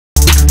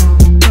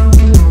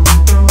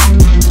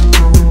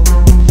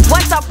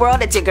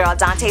World? It's your girl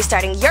Dantee,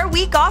 starting your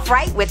week off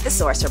right with the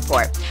Source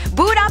Report.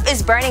 Boot Up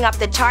is burning up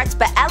the charts,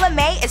 but Ella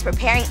Mai is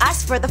preparing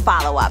us for the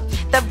follow-up.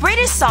 The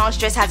British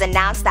songstress has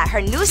announced that her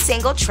new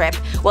single, Trip,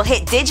 will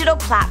hit digital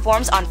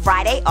platforms on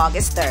Friday,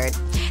 August 3rd.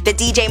 The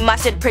DJ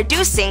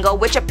Mustard-produced single,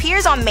 which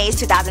appears on Mai's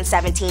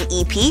 2017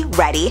 EP,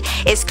 Ready,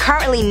 is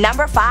currently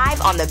number 5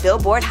 on the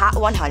Billboard Hot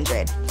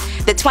 100.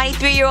 The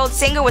 23-year-old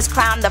singer was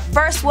crowned the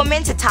first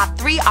woman to top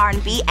 3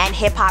 R&B and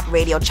hip-hop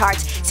radio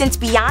charts since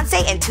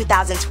Beyoncé in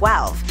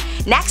 2012.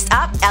 Next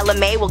up, Ella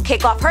Mai will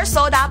kick off her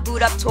sold-out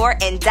Boot Up tour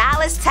in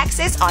Dallas,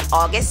 Texas on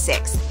August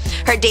 6th.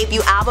 Her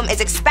debut album is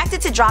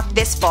expected to drop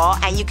this fall,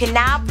 and you can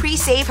now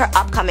pre-save her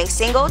upcoming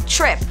single,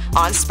 Trip,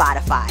 on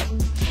Spotify.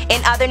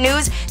 In other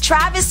news,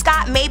 Travis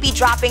Scott may be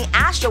dropping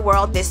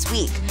Astro this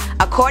week.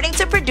 According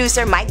to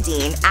producer Mike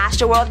Dean,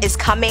 Astro is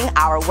coming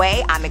our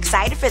way. I'm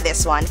excited for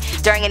this one.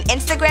 During an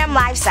Instagram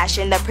live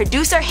session, the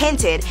producer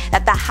hinted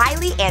that the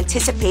highly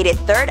anticipated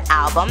third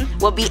album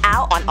will be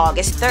out on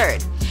August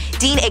 3rd.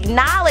 Dean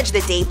acknowledged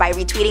the date by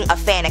retweeting a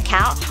fan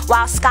account,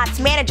 while Scott's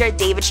manager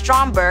David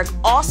Stromberg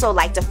also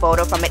liked a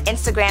photo from an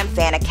Instagram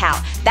fan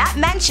account that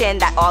mentioned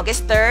that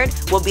August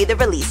 3rd will be the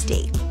release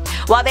date.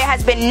 While there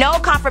has been no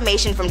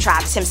confirmation from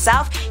Travis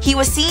himself, he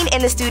was seen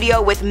in the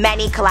studio with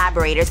many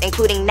collaborators,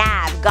 including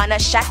Nav, Gunna,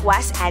 Sheck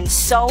West, and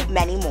so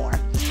many more.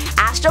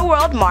 Astro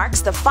World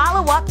marks the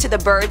follow-up to The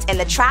Birds and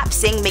the Trap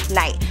Sing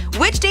McKnight,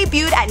 which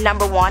debuted at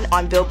number 1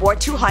 on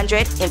Billboard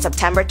 200 in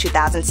September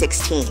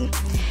 2016.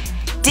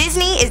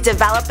 Disney is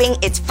developing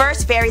its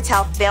first fairy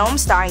tale film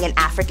starring an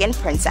African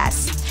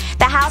princess.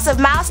 The House of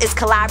Mouse is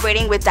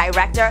collaborating with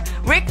director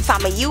Rick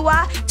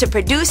Famuyiwa to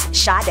produce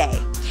Sade.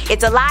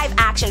 It's a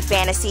live-action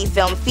fantasy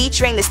film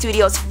featuring the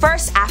studio's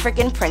first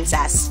African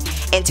princess.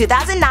 In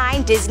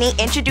 2009, Disney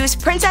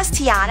introduced Princess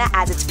Tiana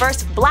as its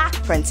first black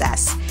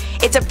princess.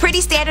 It's a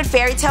pretty standard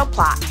fairy tale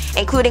plot,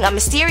 including a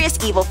mysterious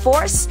evil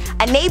force,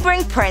 a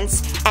neighboring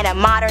prince, and a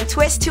modern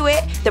twist to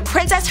it, the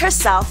princess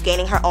herself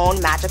gaining her own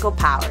magical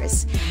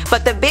powers.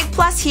 But the big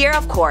plus here,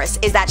 of course,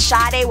 is that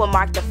Sade will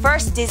mark the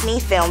first Disney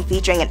film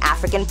featuring an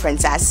African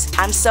princess.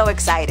 I'm so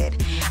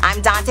excited.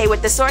 I'm Dantee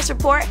with The Source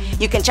Report.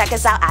 You can check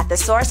us out at The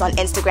Source on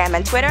Instagram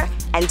and Twitter.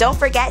 And don't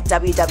forget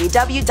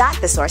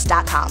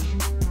www.thesource.com.